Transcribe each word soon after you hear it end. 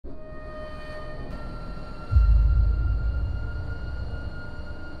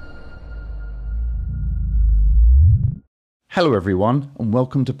Hello everyone, and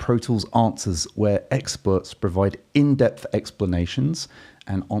welcome to Pro Tools Answers, where experts provide in-depth explanations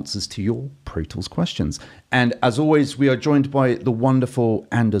and answers to your Pro Tools questions. And as always, we are joined by the wonderful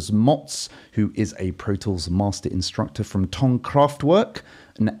Anders Motz, who is a Pro Tools master instructor from Tong Kraftwerk,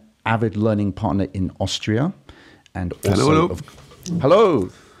 an avid learning partner in Austria. And also hello.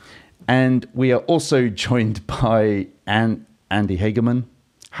 And we are also joined by Andy Hageman.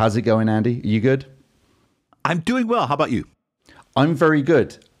 How's it going, Andy? Are you good? I'm doing well. How about you? I'm very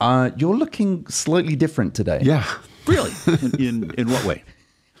good. You're looking slightly different today. Yeah. Really? In what way?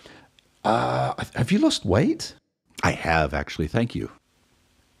 Have you lost weight? I have, actually. Thank you.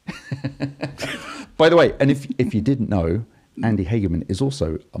 By the way, and if you didn't know, Andy Hageman is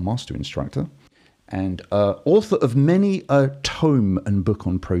also a master instructor and author of many a tome and book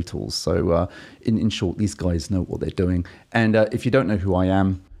on Pro Tools. So in short, these guys know what they're doing. And if you don't know who I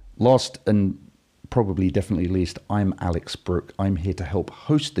am, last and probably definitely least, I'm Alex Brook. I'm here to help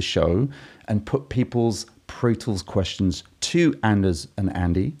host the show and put people's Pro Tools questions to Anders and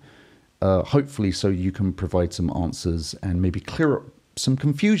Andy, hopefully so you can provide some answers and maybe clear up some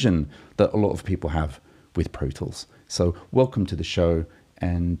confusion that a lot of people have with Pro Tools. So welcome to the show,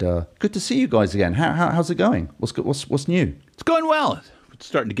 and good to see you guys again. How's it going? What's new? It's going well. It's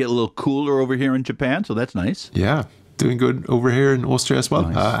starting to get a little cooler over here in Japan, so that's nice. Yeah, doing good over here in Austria as well.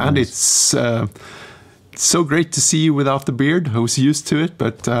 And it's so great to see you without the beard. I was used to it,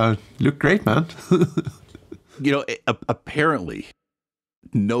 but look great, man. You know, apparently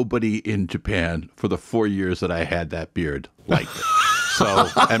nobody in Japan for the 4 years that I had that beard liked it. So,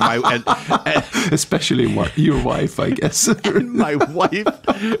 and especially your wife, I guess. And my wife,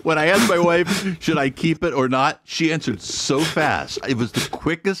 when I asked my wife, should I keep it or not, she answered so fast. It was the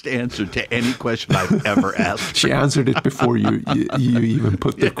quickest answer to any question I've ever asked. She answered it before you even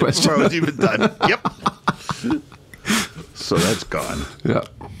put the question. Before I was even done. Yep. So that's gone. Yeah.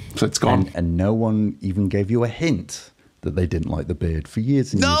 So it's gone. And no one even gave you a hint that they didn't like the beard for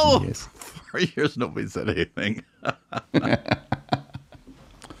years and years and years. For years, nobody said anything.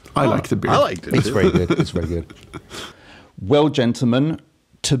 I like the beard. I liked it. It's very good. It's very good. Well, gentlemen,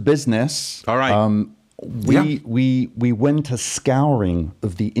 to business. All right. We went a scouring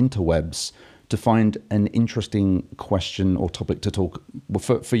of the interwebs to find an interesting question or topic to talk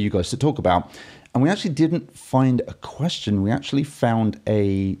for you guys to talk about, and we actually didn't find a question. We actually found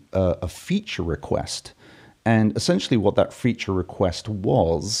a feature request, and essentially what that feature request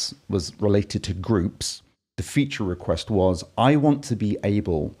was related to groups. The feature request was, I want to be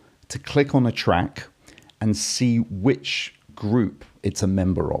able to click on a track and see which group it's a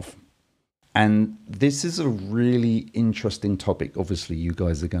member of. And this is a really interesting topic. Obviously, you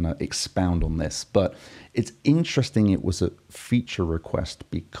guys are going to expound on this, but it's interesting it was a feature request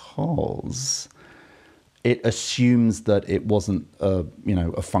because it assumes that it wasn't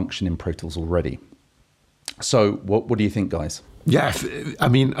a function in Pro Tools already. So what do you think, guys? Yeah, I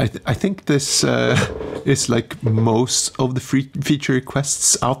mean, I think this is like most of the feature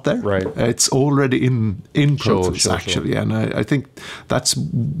requests out there. Right. It's already in Pro Tools, actually. Sure. And I think that's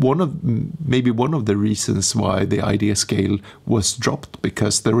maybe one of the reasons why the idea scale was dropped,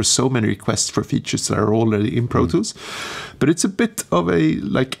 because there were so many requests for features that are already in Pro Tools. But it's a bit of a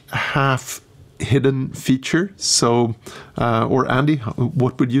like half hidden feature. So, or Andy,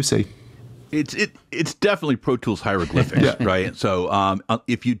 what would you say? It's definitely Pro Tools hieroglyphics, yeah. Right? So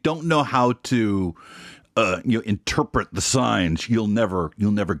if you don't know how to interpret the signs, you'll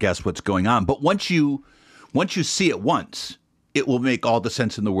never guess what's going on. But once you see it once, it will make all the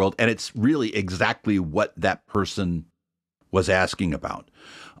sense in the world, and it's really exactly what that person was asking about.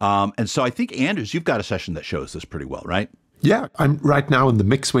 And so I think, Anders, you've got a session that shows this pretty well, right? Yeah, I'm right now in the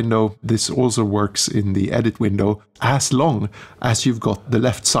mix window. This also works in the edit window, as long as you've got the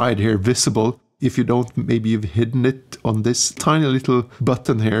left side here visible. If you don't, maybe you've hidden it on this tiny little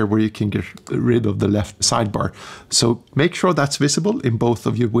button here where you can get rid of the left sidebar. So make sure that's visible in both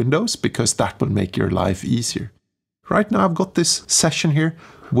of your windows, because that will make your life easier. Right now I've got this session here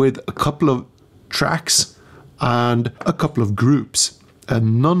with a couple of tracks and a couple of groups.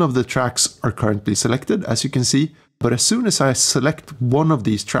 And none of the tracks are currently selected, as you can see. But as soon as I select one of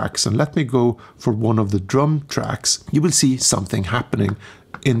these tracks, and let me go for one of the drum tracks, you will see something happening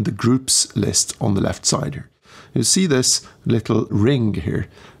in the groups list on the left side here. You see this little ring here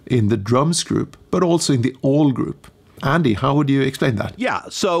in the drums group, but also in the all group. Andy, how would you explain that? Yeah,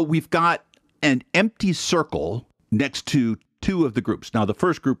 so we've got an empty circle next to two of the groups. Now, the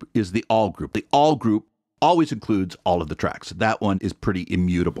first group is the all group. The all group always includes all of the tracks. That one is pretty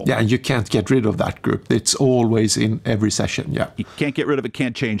immutable. Yeah, and you can't get rid of that group. It's always in every session, yeah. You can't get rid of it,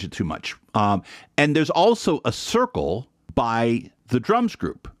 can't change it too much. And there's also a circle by the drums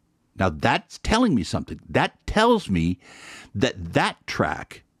group. Now that's telling me something. That tells me that that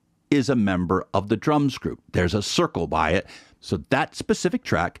track is a member of the drums group. There's a circle by it. So that specific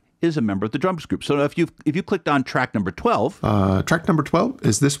track is a member of the drums group. So if you clicked on track number 12. Track number 12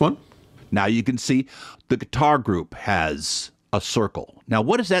 is this one. Now you can see the guitar group has a circle. Now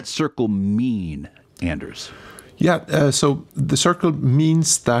what does that circle mean, Anders? Yeah, so the circle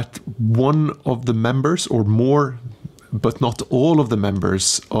means that one of the members or more, but not all of the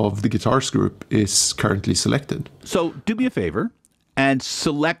members of the guitars group is currently selected. So do me a favor and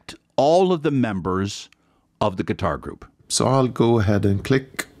select all of the members of the guitar group. So I'll go ahead and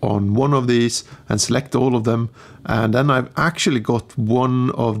click on one of these and select all of them. And then I've actually got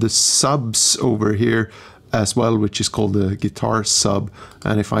one of the subs over here as well, which is called the guitar sub.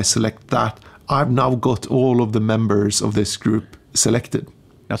 And if I select that, I've now got all of the members of this group selected.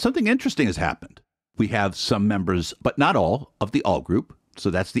 Now something interesting has happened. We have some members, but not all, of the all group. So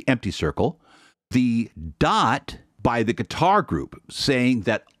that's the empty circle. The dot by the guitar group saying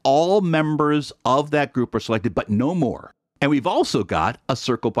that all members of that group are selected, but no more. And we've also got a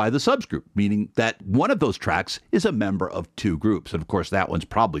circle by the subs group, meaning that one of those tracks is a member of two groups. And of course, that one's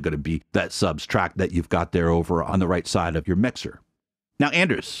probably going to be that subs track that you've got there over on the right side of your mixer. Now,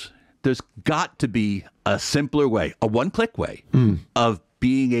 Anders, there's got to be a simpler way, a one-click way of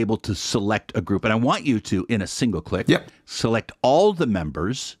being able to select a group. And I want you to, in a single click, select all the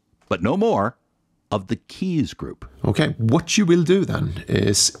members, but no more, of the keys group. Okay, what you will do then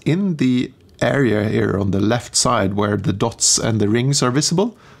is in the area here on the left side where the dots and the rings are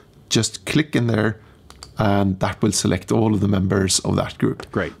visible, just click in there and that will select all of the members of that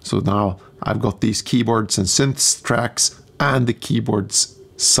group. Great. So now I've got these keyboards and synths tracks and the keyboards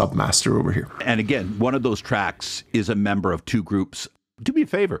submaster over here. And again, one of those tracks is a member of two groups. Do me a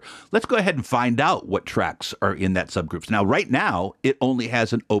favor, let's go ahead and find out what tracks are in that subgroups. Now, right now, it only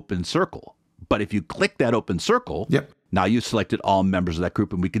has an open circle. But if you click that open circle, now you've selected all members of that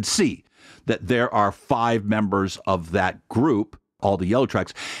group, and we can see that there are 5 members of that group, all the yellow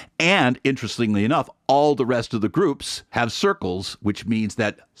tracks. And interestingly enough, all the rest of the groups have circles, which means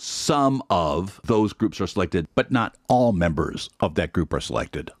that some of those groups are selected, but not all members of that group are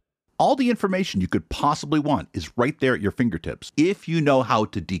selected. All the information you could possibly want is right there at your fingertips if you know how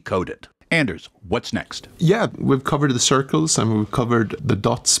to decode it. Anders, what's next? Yeah, we've covered the circles and we've covered the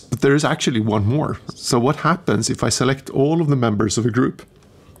dots, but there is actually one more. So what happens if I select all of the members of a group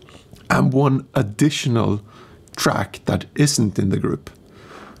and one additional track that isn't in the group?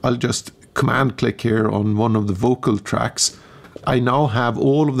 I'll just command click here on one of the vocal tracks. I now have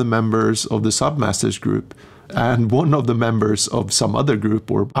all of the members of the submasters group and one of the members of some other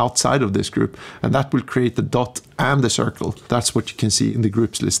group or outside of this group, and that will create the dot and the circle. That's what you can see in the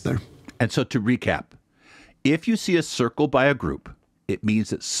groups list there. And so to recap, if you see a circle by a group, it means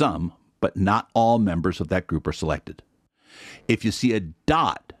that some, but not all members of that group are selected. If you see a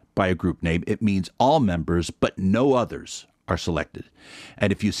dot by a group name, it means all members, but no others are selected.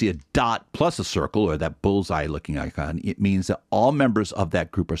 And if you see a dot plus a circle or that bullseye looking icon, it means that all members of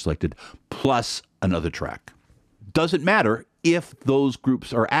that group are selected plus another track. Doesn't matter if those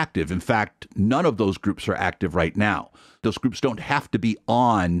groups are active. In fact, none of those groups are active right now. Those groups don't have to be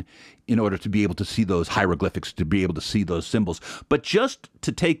on in order to be able to see those hieroglyphics, to be able to see those symbols. But just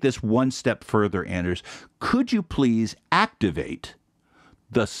to take this one step further, Anders, could you please activate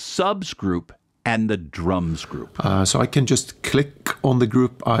the subs group and the drums group? So I can just click on the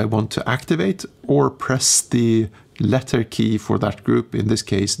group I want to activate or press the letter key for that group, in this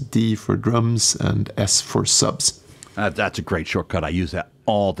case D for drums and S for subs. That's a great shortcut. I use that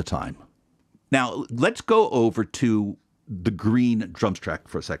all the time. Now, let's go over to the green drums track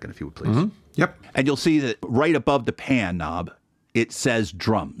for a second, if you would, please. Yep. And you'll see that right above the pan knob, it says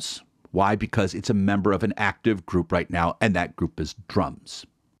drums. Why? Because it's a member of an active group right now, and that group is drums.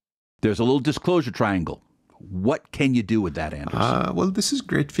 There's a little disclosure triangle. What can you do with that, Anders? Well, this is a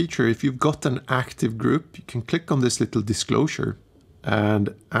great feature. If you've got an active group, you can click on this little disclosure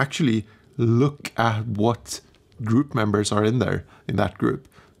and actually look at what group members are in there, in that group.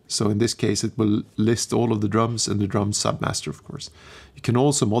 So in this case, it will list all of the drums and the drum submaster, of course. You can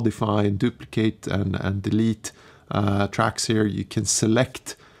also modify and duplicate and delete tracks here. You can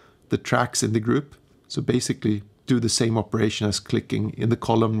select the tracks in the group. So basically do the same operation as clicking in the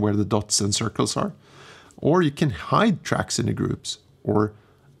column where the dots and circles are. Or you can hide tracks in the groups. Or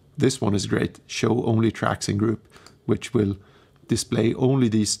this one is great, show only tracks in group, which will display only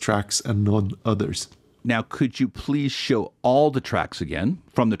these tracks and none others. Now, could you please show all the tracks again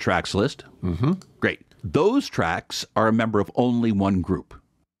from the tracks list? Great. Those tracks are a member of only one group.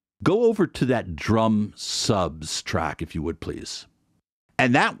 Go over to that drum subs track, if you would, please.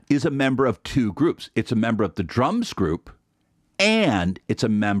 And that is a member of two groups. It's a member of the drums group, and it's a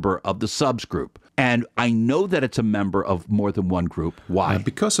member of the subs group. And I know that it's a member of more than one group. Why?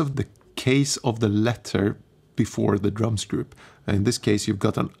 Because of the case of the letter before the drums group. In this case, you've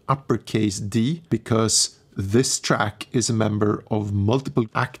got an uppercase D because this track is a member of multiple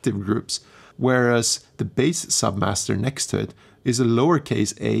active groups, whereas the bass submaster next to it is a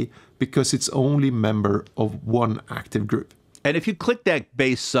lowercase a because it's only member of one active group. And if you click that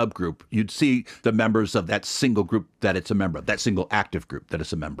base subgroup, you'd see the members of that single group that it's a member of, that single active group that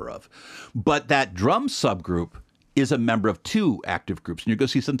it's a member of. But that drum subgroup is a member of two active groups, and you're going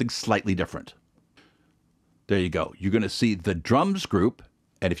to see something slightly different. There you go. You're going to see the drums group,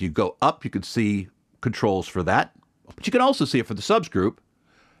 and if you go up, you can see controls for that. But you can also see it for the subs group,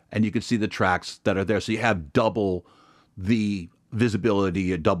 and you can see the tracks that are there. So you have double the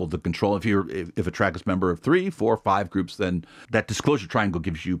visibility, double the control. If a track is member of 3, 4, 5 groups, then that disclosure triangle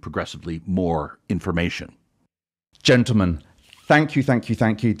gives you progressively more information. Gentlemen, thank you.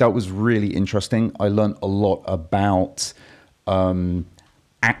 That was really interesting. I learned a lot about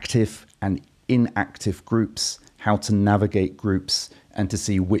active and inactive groups, how to navigate groups, and to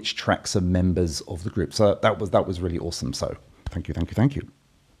see which tracks are members of the group. So that was really awesome. So thank you.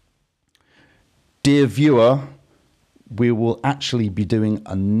 Dear viewer, we will actually be doing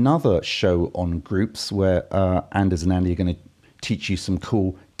another show on groups where Anders and Andy are going to teach you some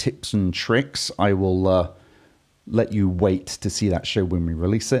cool tips and tricks. I will let you wait to see that show when we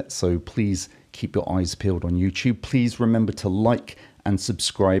release it. So please keep your eyes peeled on YouTube. Please remember to like and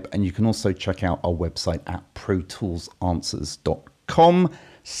subscribe. And you can also check out our website at protoolsanswers.com.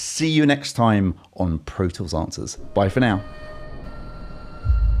 See you next time on Pro Tools Answers. Bye for now.